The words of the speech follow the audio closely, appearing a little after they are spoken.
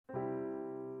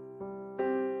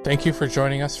Thank you for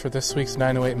joining us for this week's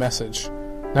 908 message.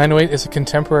 908 is a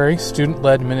contemporary,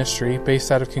 student-led ministry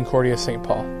based out of Concordia, St.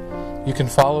 Paul. You can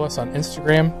follow us on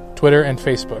Instagram, Twitter, and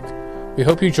Facebook. We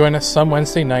hope you join us some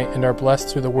Wednesday night and are blessed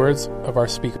through the words of our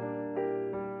speaker.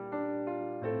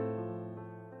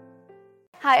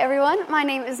 Hi everyone, my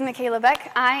name is Michaela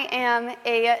Beck. I am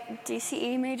a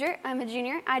DCE major. I'm a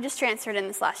junior. I just transferred in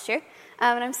this last year,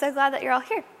 and I'm so glad that you're all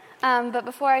here. But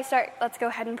before I start, let's go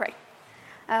ahead and pray.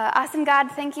 Awesome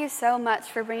God, thank you so much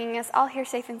for bringing us all here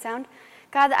safe and sound.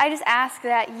 God, I just ask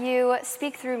that you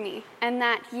speak through me and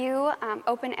that you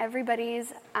open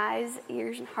everybody's eyes,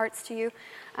 ears, and hearts to you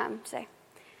today.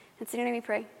 It's in your name we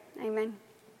pray. Amen.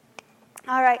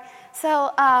 All right,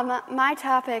 so my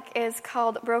topic is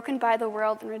called Broken by the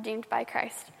World and Redeemed by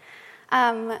Christ.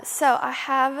 So I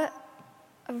have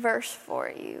a verse for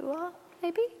you,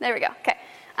 maybe? There we go, okay.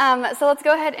 So let's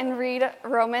go ahead and read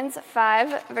Romans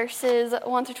 5, verses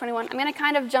 1 through 21. I'm going to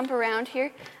kind of jump around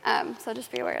here, so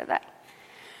just be aware of that.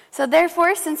 So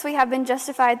therefore, since we have been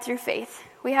justified through faith,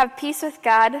 we have peace with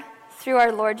God through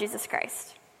our Lord Jesus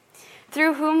Christ,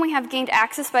 through whom we have gained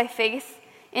access by faith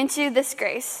into this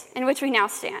grace in which we now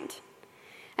stand.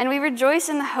 And we rejoice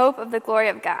in the hope of the glory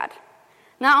of God.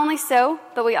 Not only so,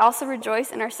 but we also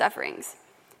rejoice in our sufferings,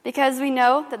 because we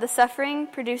know that the suffering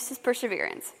produces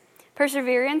perseverance.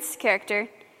 Perseverance, character,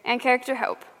 and character,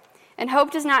 hope. And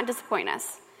hope does not disappoint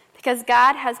us, because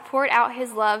God has poured out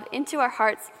his love into our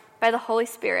hearts by the Holy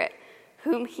Spirit,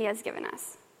 whom he has given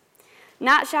us.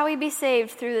 Not shall we be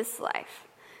saved through this life.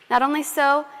 Not only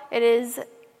so, it is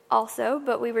also,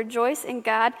 but we rejoice in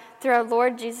God through our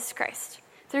Lord Jesus Christ,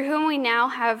 through whom we now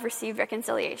have received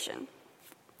reconciliation.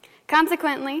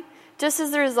 Consequently, just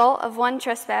as the result of one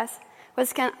trespass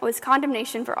was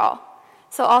condemnation for all,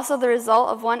 so also the result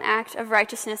of one act of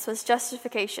righteousness was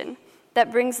justification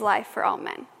that brings life for all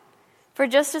men. For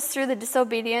just as through the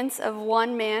disobedience of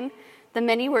one man the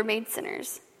many were made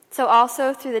sinners, so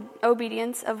also through the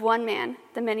obedience of one man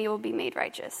the many will be made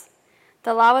righteous.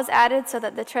 The law was added so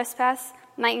that the trespass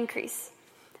might increase.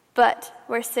 But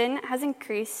where sin has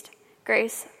increased,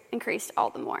 grace increased all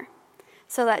the more,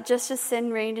 so that just as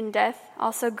sin reigned in death,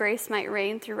 also grace might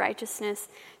reign through righteousness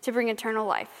to bring eternal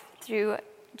life through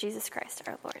Jesus Christ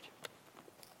our Lord.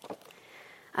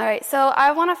 All right, so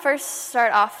I want to first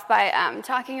start off by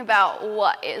talking about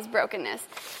what is brokenness.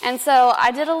 And so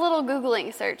I did a little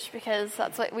Googling search because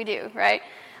that's what we do, right?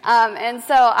 And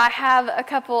so I have a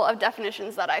couple of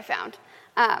definitions that I found.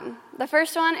 The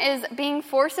first one is being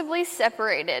forcibly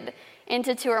separated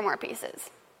into two or more pieces,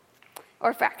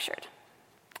 or fractured.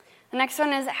 The next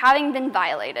one is having been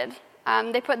violated.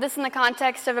 They put this in the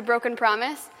context of a broken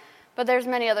promise, but there's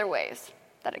many other ways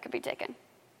that it could be taken.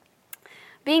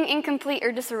 Being incomplete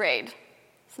or disarrayed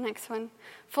is the next one.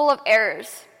 Full of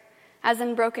errors, as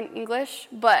in broken English,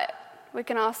 but we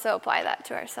can also apply that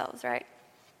to ourselves, right?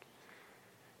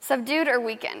 Subdued or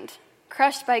weakened,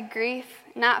 crushed by grief,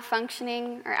 not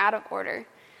functioning, or out of order.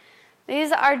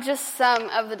 These are just some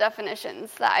of the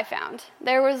definitions that I found.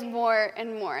 There was more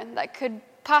and more that could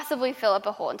possibly fill up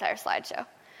a whole entire slideshow.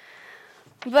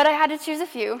 But I had to choose a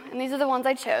few, and these are the ones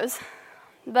I chose.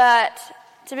 But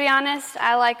to be honest,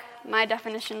 I like my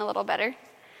definition a little better.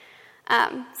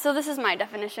 So this is my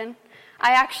definition.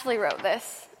 I actually wrote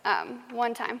this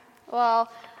one time.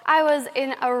 Well, I was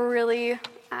in a really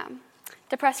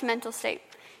depressed mental state.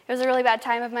 It was a really bad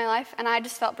time of my life, and I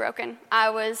just felt broken.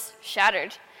 I was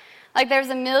shattered. Like there's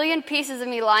a million pieces of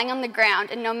me lying on the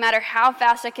ground, and no matter how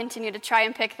fast I continue to try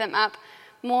and pick them up,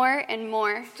 more and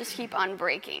more just keep on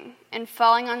breaking and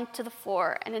falling onto the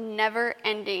floor in a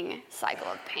never-ending cycle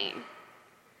of pain.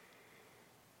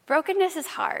 Brokenness is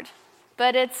hard,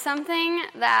 but it's something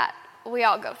that we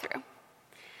all go through.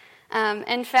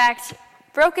 In fact,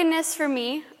 brokenness for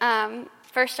me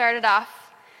first started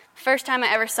off, first time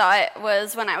I ever saw it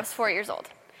was when I was 4 years old.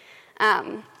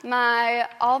 All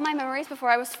of my memories before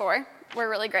I was 4 were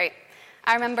really great.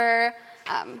 I remember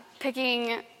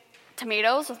picking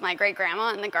tomatoes with my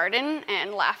great-grandma in the garden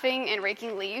and laughing and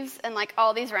raking leaves and like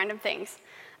all these random things.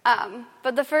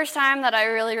 But the first time that I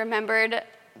really remembered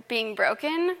being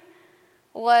broken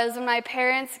was when my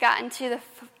parents got into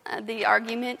the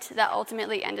argument that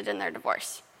ultimately ended in their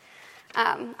divorce.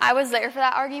 I was there for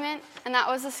that argument, and that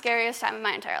was the scariest time of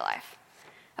my entire life.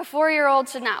 A 4-year-old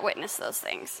should not witness those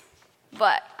things,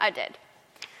 but I did.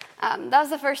 That was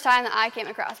the first time that I came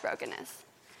across brokenness.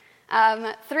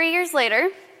 3 years later,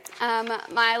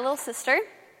 my little sister,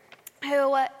 who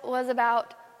was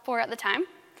about 4 at the time,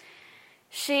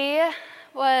 she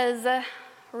was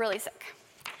really sick.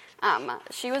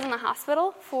 She was in the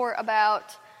hospital for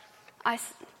about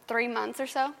 3 months or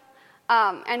so,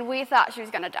 and we thought she was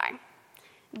going to die.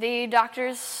 The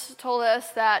doctors told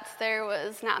us that there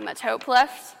was not much hope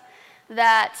left,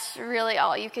 that really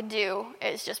all you could do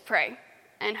is just pray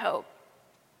and hope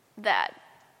that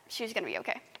she was going to be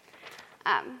okay.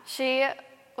 She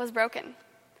was broken.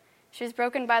 She was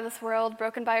broken by this world,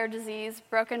 broken by her disease,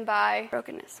 broken by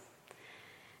brokenness.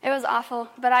 It was awful,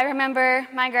 but I remember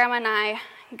my grandma and I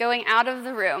going out of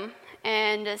the room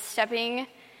and stepping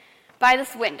by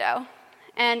this window,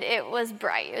 and it was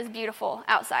bright. It was beautiful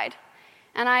outside.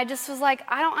 And I just was like,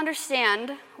 I don't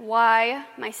understand why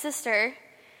my sister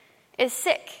is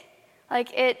sick.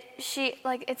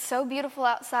 It's so beautiful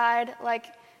outside. Like,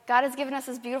 God has given us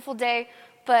this beautiful day,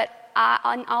 but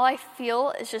all I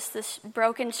feel is just this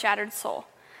broken, shattered soul.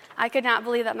 I could not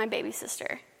believe that my baby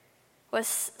sister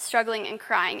was struggling and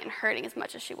crying and hurting as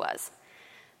much as she was.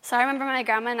 So I remember my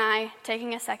grandma and I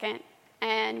taking a second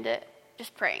and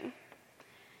just praying.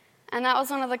 And that was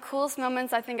one of the coolest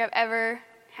moments I think I've ever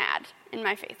had in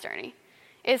my faith journey,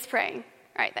 is praying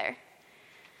right there.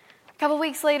 A couple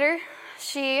weeks later,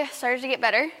 she started to get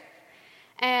better,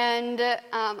 and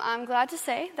I'm glad to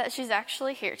say that she's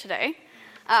actually here today.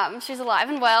 She's alive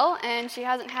and well, and she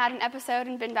hasn't had an episode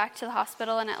and been back to the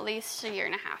hospital in at least a year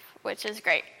and a half, which is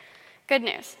great. Good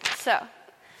news. So,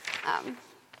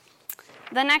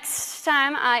 the next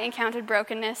time I encountered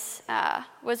brokenness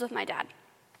was with my dad.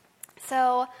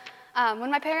 So,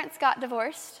 when my parents got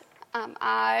divorced,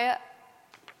 my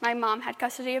mom had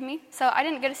custody of me, so I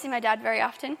didn't get to see my dad very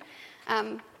often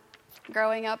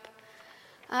growing up.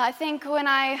 I think when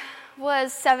I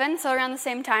was 7, so around the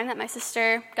same time that my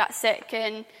sister got sick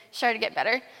and started to get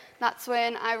better, that's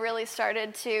when I really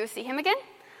started to see him again.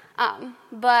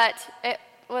 But it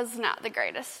was not the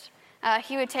greatest.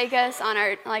 He would take us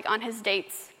on his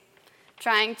dates,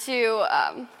 trying to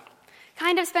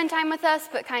kind of spend time with us,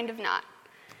 but kind of not.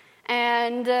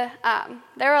 And there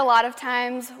were a lot of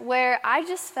times where I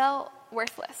just felt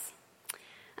worthless.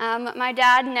 My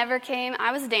dad never came.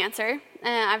 I was a dancer,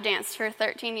 and I've danced for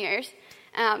 13 years.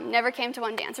 Never came to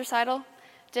one dance recital.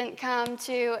 Didn't come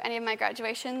to any of my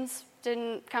graduations.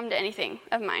 Didn't come to anything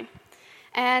of mine.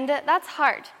 And that's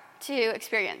hard to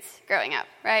experience growing up,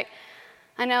 right?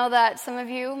 I know that some of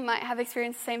you might have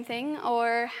experienced the same thing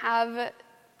or have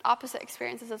opposite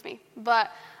experiences as me. But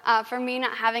for me,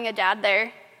 not having a dad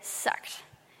there sucked.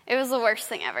 It was the worst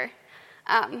thing ever.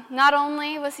 Not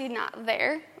only was he not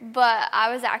there, but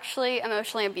I was actually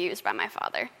emotionally abused by my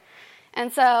father.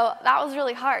 And so that was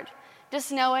really hard.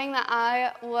 Just knowing that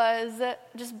I was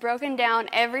just broken down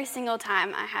every single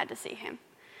time I had to see him.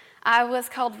 I was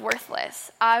called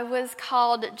worthless. I was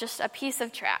called just a piece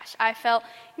of trash. I felt,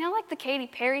 like the Katy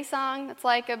Perry song that's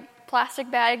like a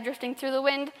plastic bag drifting through the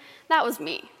wind? That was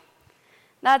me.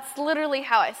 That's literally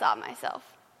how I saw myself.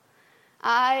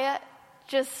 I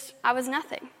was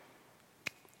nothing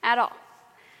at all.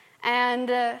 And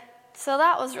so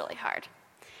that was really hard.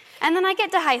 And then I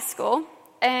get to high school,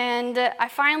 and I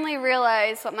finally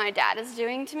realize what my dad is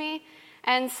doing to me,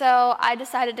 and so I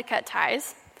decided to cut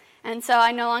ties, and so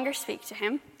I no longer speak to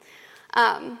him.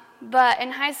 But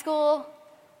in high school,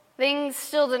 things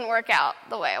still didn't work out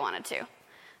the way I wanted to.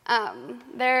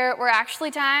 There were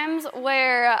actually times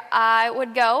where I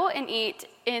would go and eat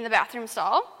in the bathroom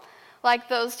stall, like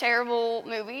those terrible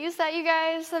movies that you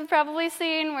guys have probably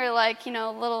seen where,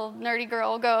 little nerdy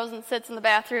girl goes and sits in the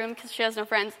bathroom because she has no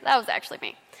friends. That was actually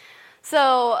me.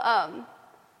 So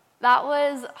that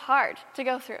was hard to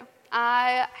go through.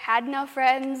 I had no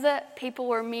friends. People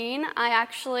were mean. I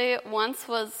actually once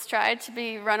tried to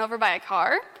be run over by a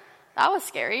car. That was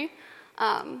scary.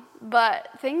 But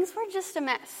things were just a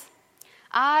mess.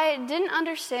 I didn't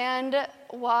understand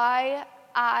why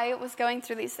I was going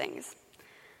through these things.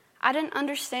 I didn't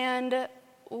understand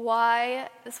why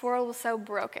this world was so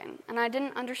broken, and I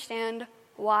didn't understand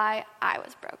why I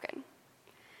was broken.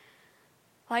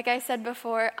 Like I said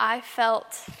before, I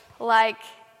felt like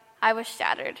I was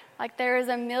shattered, like there was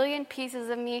a million pieces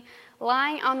of me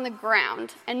lying on the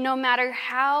ground, and no matter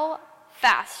how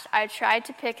fast I tried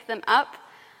to pick them up,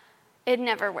 it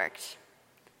never worked.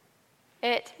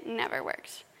 It never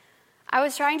worked. I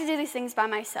was trying to do these things by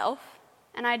myself,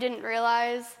 and I didn't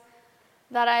realize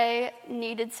that I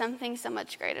needed something so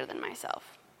much greater than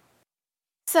myself.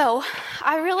 So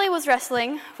I really was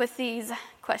wrestling with these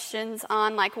questions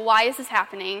on, why is this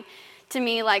happening to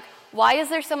me? Why is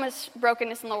there so much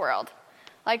brokenness in the world?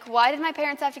 Why did my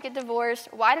parents have to get divorced?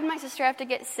 Why did my sister have to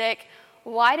get sick?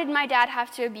 Why did my dad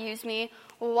have to abuse me?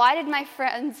 Why did my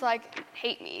friends,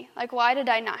 hate me? Why did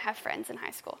I not have friends in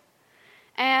high school?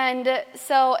 And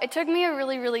so it took me a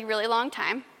really, really, really long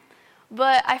time.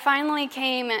 But I finally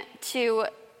came to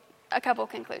a couple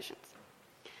conclusions.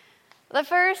 The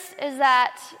first is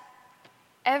that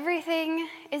Everything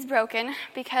is broken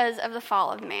because of the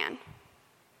fall of man.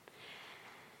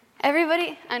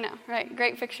 Everybody, I know, right?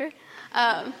 Great picture.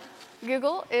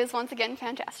 Google is once again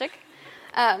fantastic.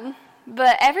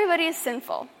 But everybody is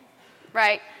sinful,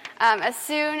 right? As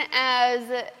soon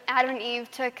as Adam and Eve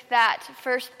took that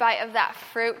first bite of that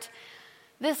fruit,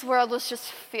 this world was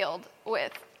just filled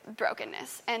with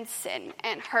brokenness and sin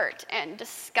and hurt and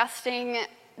disgusting,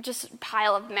 just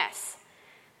pile of mess.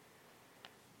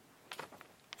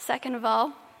 Second of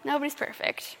all, nobody's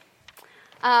perfect.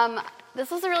 This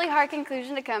was a really hard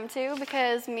conclusion to come to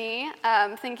because me,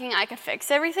 thinking I could fix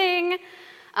everything,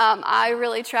 I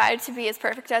really tried to be as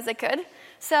perfect as I could.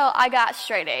 So I got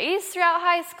straight A's throughout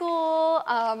high school.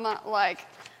 I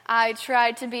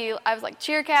was like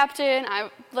cheer captain. I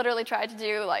literally tried to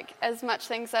do like as much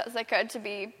things as I could to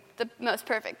be the most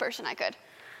perfect person I could.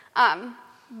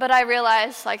 But I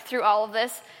realized like through all of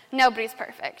this, nobody's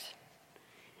perfect.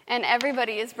 And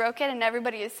everybody is broken and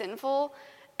everybody is sinful.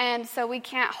 And so we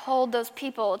can't hold those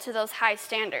people to those high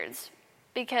standards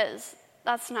because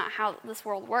that's not how this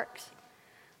world works.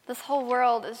 This whole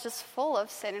world is just full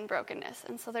of sin and brokenness.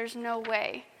 And so there's no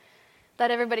way that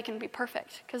everybody can be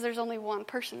perfect because there's only one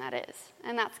person that is,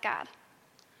 and that's God.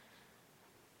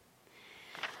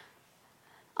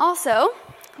 Also,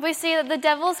 we see that the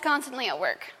devil is constantly at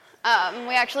work.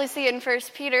 We actually see in 1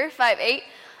 Peter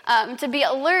 5:8, to be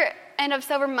alert and of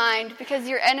sober mind, because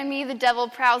your enemy, the devil,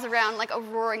 prowls around like a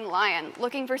roaring lion,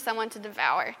 looking for someone to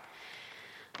devour.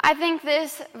 I think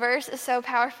this verse is so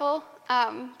powerful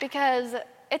because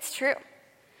it's true.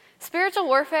 Spiritual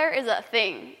warfare is a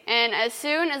thing, and as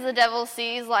soon as the devil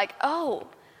sees like, oh,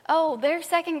 they're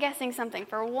second-guessing something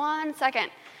for 1 second,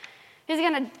 he's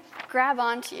going to grab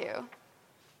onto you,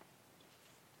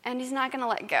 and he's not going to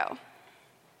let go.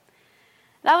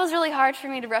 That was really hard for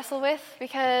me to wrestle with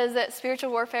because spiritual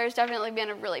warfare has definitely been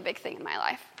a really big thing in my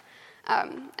life,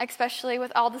 especially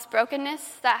with all this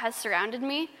brokenness that has surrounded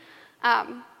me.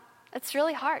 It's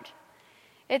really hard.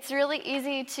 It's really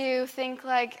easy to think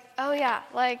like, oh yeah,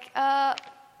 like, I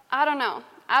don't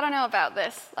know about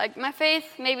this. Like my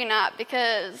faith, maybe not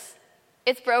because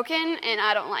it's broken and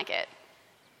I don't like it,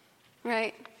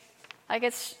 right? Like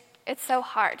it's so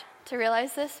hard to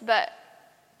realize this, but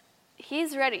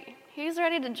he's ready. He's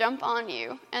ready to jump on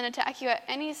you and attack you at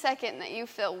any second that you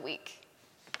feel weak.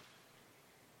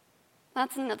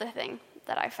 That's another thing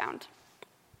that I found.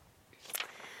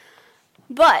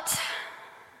 But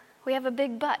we have a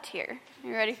big but here.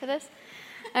 You ready for this?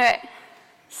 All right.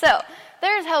 So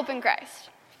there's hope in Christ.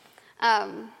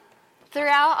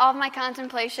 Throughout all of my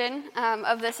contemplation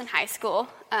of this in high school,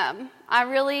 I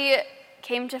really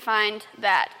came to find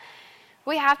that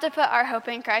we have to put our hope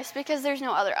in Christ because there's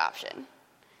no other option.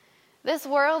 This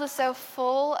world is so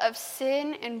full of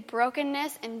sin and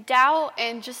brokenness and doubt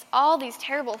and just all these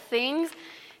terrible things,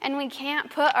 and we can't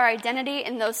put our identity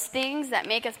in those things that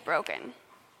make us broken.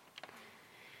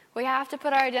 We have to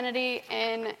put our identity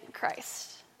in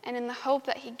Christ and in the hope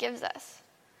that he gives us,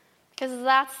 because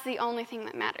that's the only thing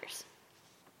that matters.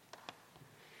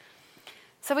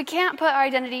 So we can't put our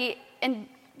identity in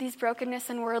these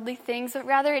brokenness and worldly things, but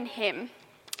rather in him,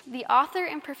 the author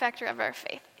and perfecter of our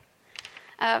faith.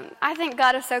 I think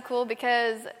God is so cool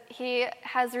because he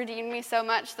has redeemed me so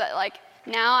much that like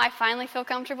now I finally feel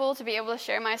comfortable to be able to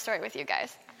share my story with you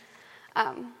guys.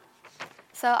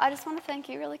 So I just want to thank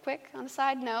you really quick on a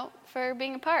side note for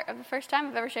being a part of the first time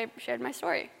I've ever shared my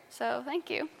story. So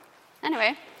thank you.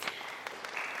 Anyway,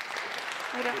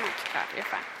 we don't have to clap, you're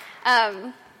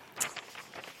fine.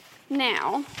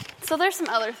 Now, so there's some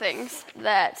other things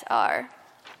that are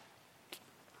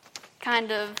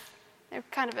kind of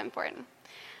important.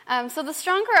 So the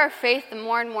stronger our faith, the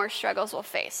more and more struggles we'll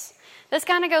face. This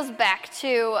kind of goes back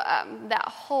to that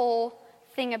whole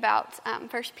thing about 1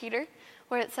 Peter,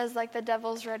 where it says like the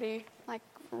devil's ready, like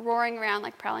roaring around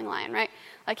like prowling lion, right?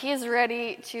 Like he's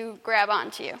ready to grab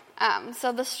onto you.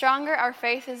 So the stronger our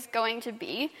faith is going to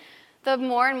be, the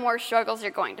more and more struggles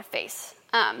you're going to face.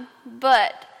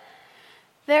 But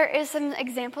there is some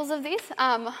examples of these.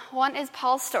 One is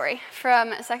Paul's story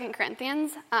from 2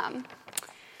 Corinthians.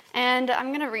 And I'm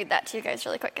going to read that to you guys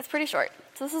really quick. It's pretty short.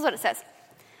 So this is what it says.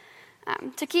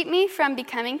 To keep me from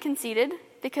becoming conceited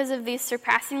because of these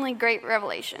surpassingly great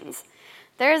revelations,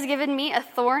 there is given me a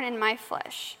thorn in my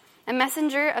flesh, a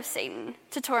messenger of Satan,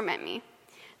 to torment me.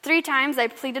 3 times I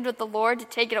pleaded with the Lord to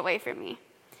take it away from me.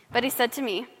 But he said to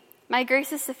me, "My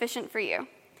grace is sufficient for you,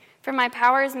 for my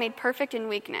power is made perfect in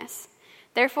weakness.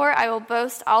 Therefore I will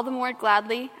boast all the more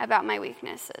gladly about my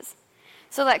weaknesses,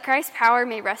 so that Christ's power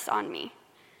may rest on me.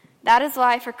 That is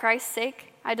why, for Christ's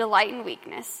sake, I delight in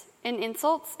weakness, in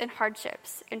insults and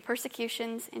hardships, in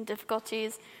persecutions and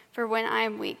difficulties, for when I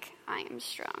am weak, I am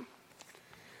strong.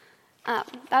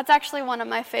 That's actually one of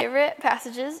my favorite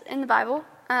passages in the Bible,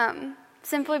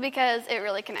 simply because it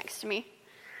really connects to me.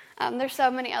 There's so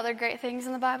many other great things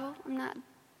in the Bible. I'm not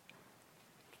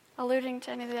alluding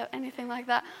to anything like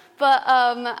that. But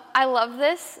I love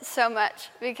this so much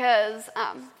because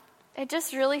it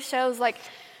just really shows, like,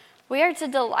 we are to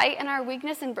delight in our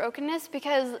weakness and brokenness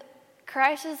because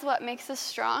Christ is what makes us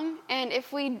strong. And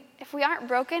if we aren't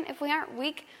broken, if we aren't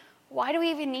weak, why do we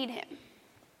even need him?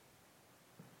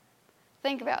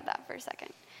 Think about that for a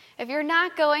second. If you're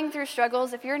not going through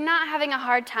struggles, if you're not having a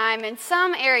hard time in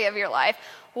some area of your life,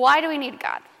 why do we need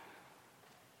God?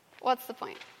 What's the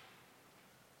point?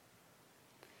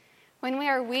 When we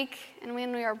are weak and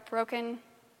when we are broken,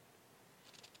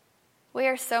 we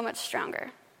are so much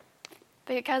stronger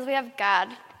because we have God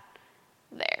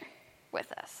there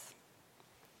with us.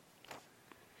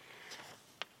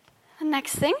 The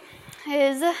next thing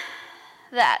is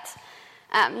that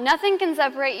nothing can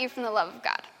separate you from the love of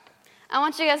God. I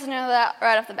want you guys to know that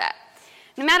right off the bat.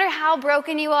 No matter how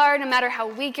broken you are, no matter how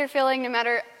weak you're feeling, no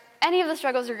matter any of the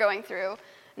struggles you're going through,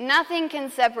 nothing can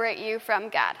separate you from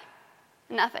God.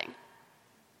 Nothing.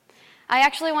 I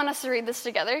actually want us to read this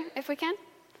together, if we can.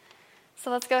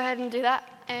 So let's go ahead and do that.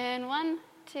 And 1,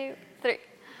 2, 3.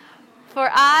 For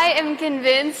I am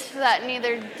convinced that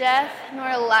neither death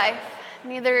nor life,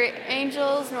 neither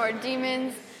angels nor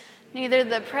demons, neither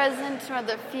the present nor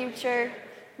the future,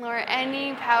 nor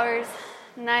any powers,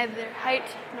 neither height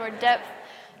nor depth,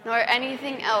 nor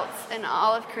anything else in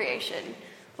all of creation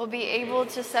will be able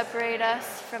to separate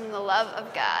us from the love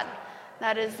of God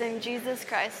that is in Jesus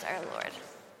Christ our Lord.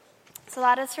 So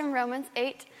that is from Romans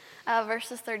 8,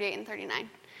 verses 38 and 39.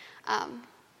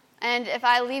 And if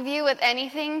I leave you with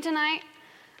anything tonight,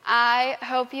 I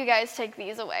hope you guys take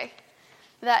these away.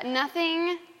 That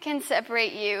nothing can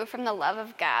separate you from the love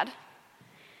of God.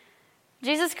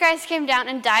 Jesus Christ came down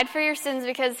and died for your sins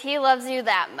because he loves you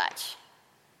that much.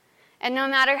 And no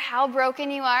matter how broken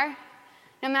you are,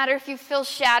 no matter if you feel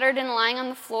shattered and lying on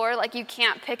the floor like you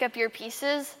can't pick up your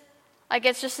pieces, like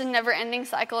it's just a never-ending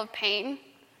cycle of pain,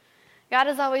 God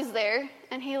is always there,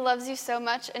 and he loves you so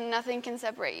much, and nothing can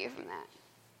separate you from that.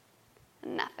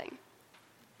 Nothing.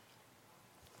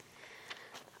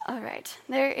 All right,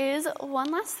 there is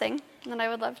one last thing that I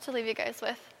would love to leave you guys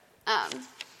with,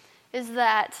 is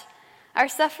that our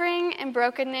suffering and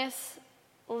brokenness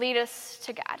lead us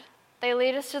to God. They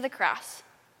lead us to the cross.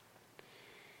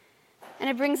 And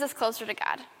it brings us closer to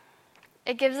God.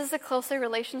 It gives us a closer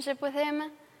relationship with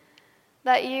him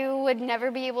that you would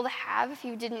never be able to have if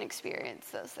you didn't experience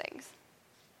those things.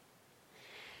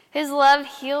 His love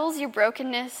heals your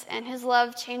brokenness, and his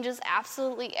love changes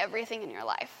absolutely everything in your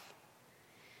life.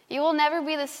 You will never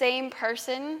be the same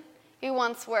person you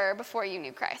once were before you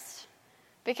knew Christ,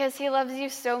 because he loves you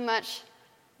so much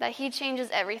that he changes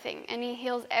everything, and he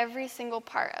heals every single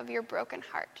part of your broken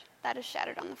heart that is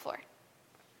shattered on the floor.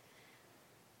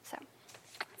 So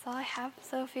that's all I have.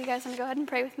 So if you guys want to go ahead and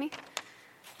pray with me.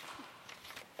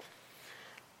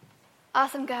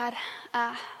 Awesome, God.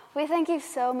 We thank you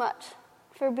so much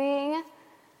for being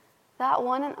that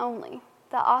one and only,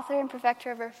 the author and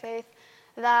perfecter of our faith,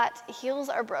 that heals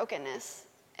our brokenness,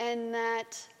 and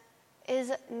that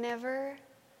is never,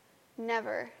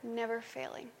 never, never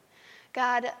failing.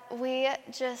 God, we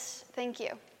just thank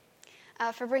you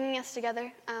for bringing us together,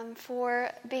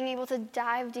 for being able to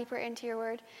dive deeper into your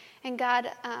word. And God,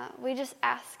 we just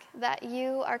ask that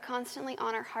you are constantly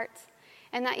on our hearts,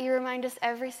 and that you remind us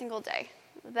every single day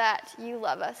that you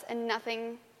love us and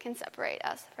nothing can separate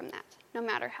us from that, no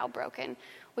matter how broken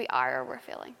we are or we're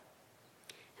feeling.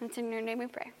 And it's in your name we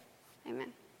pray.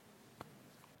 Amen.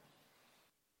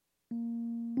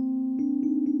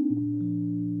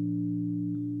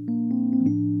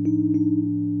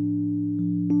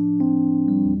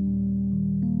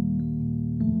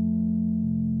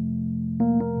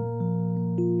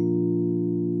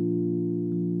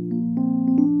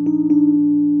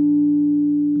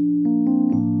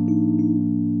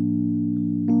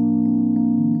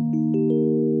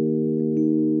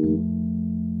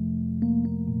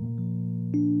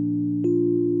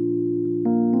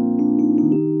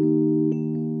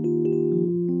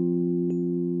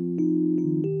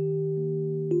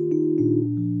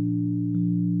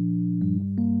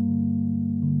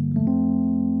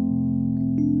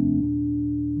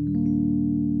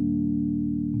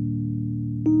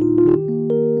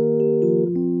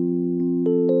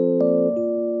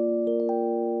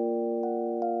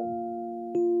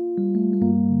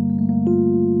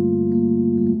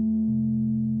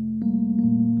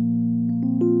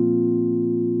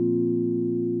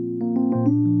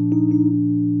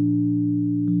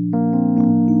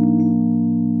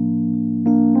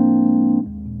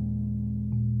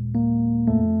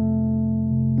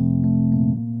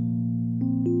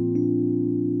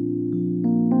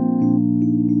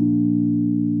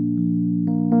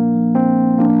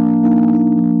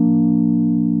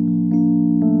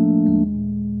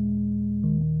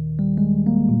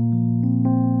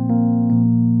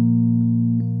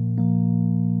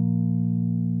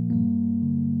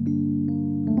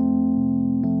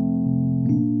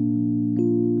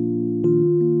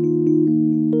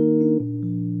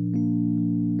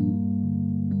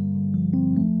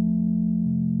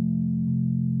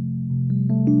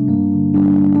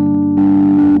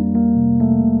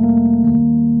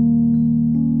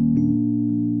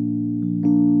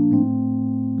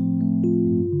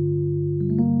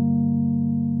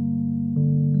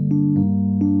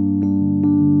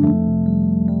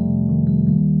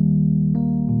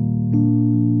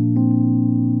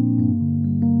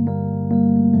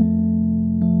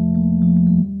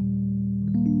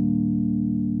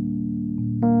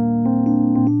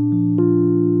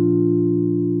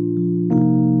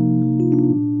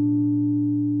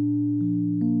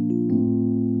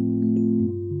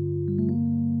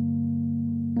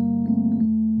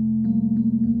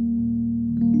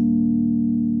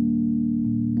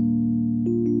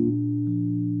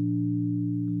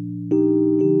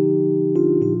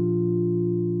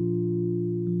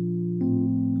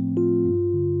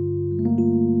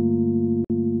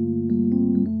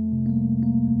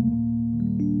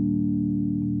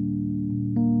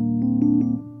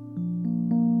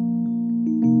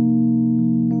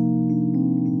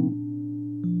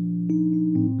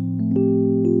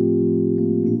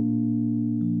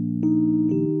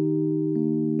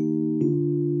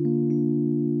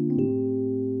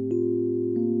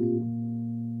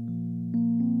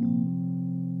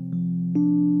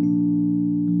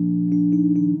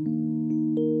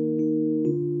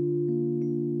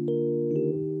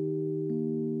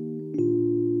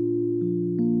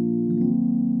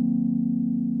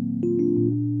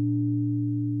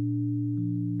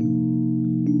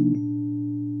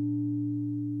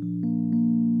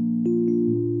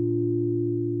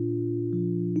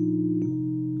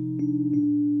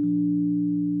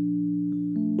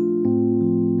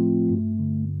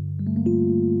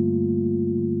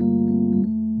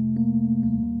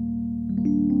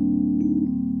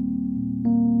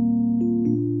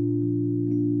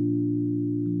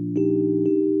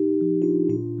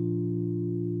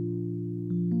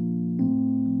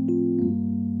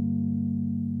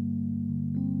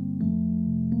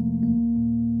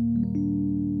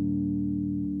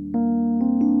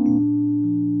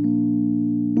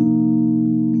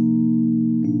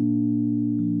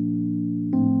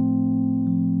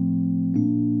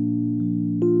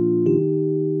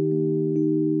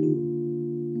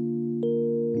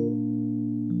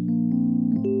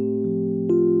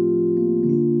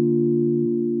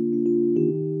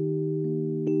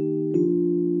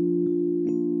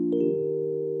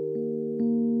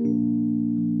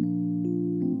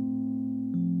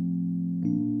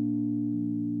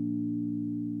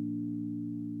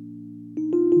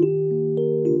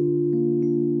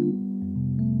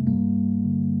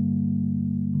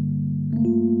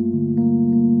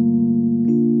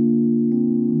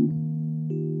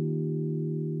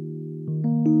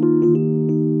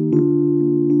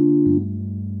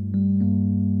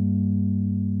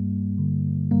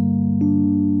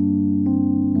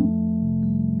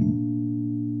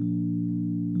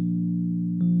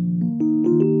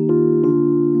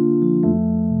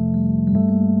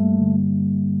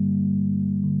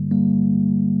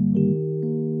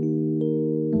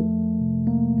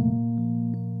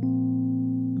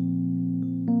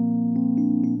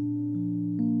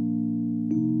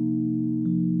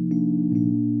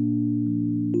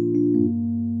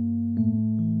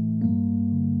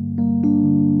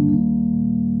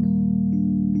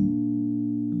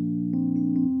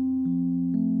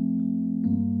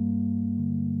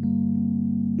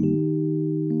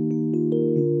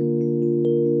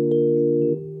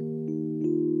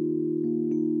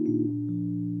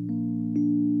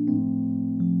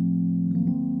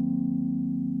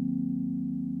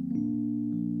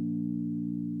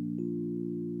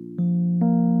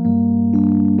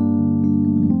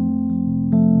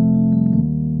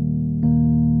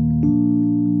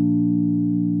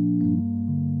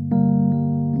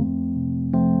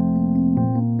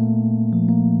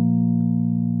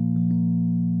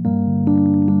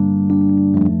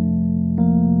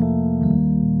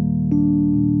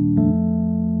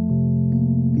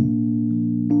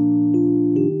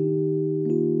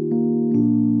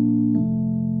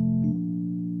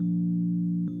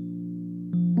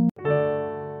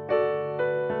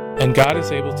 And God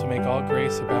is able to make all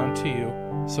grace abound to you,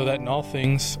 so that in all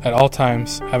things, at all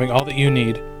times, having all that you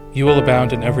need, you will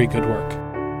abound in every good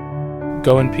work.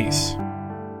 Go in peace.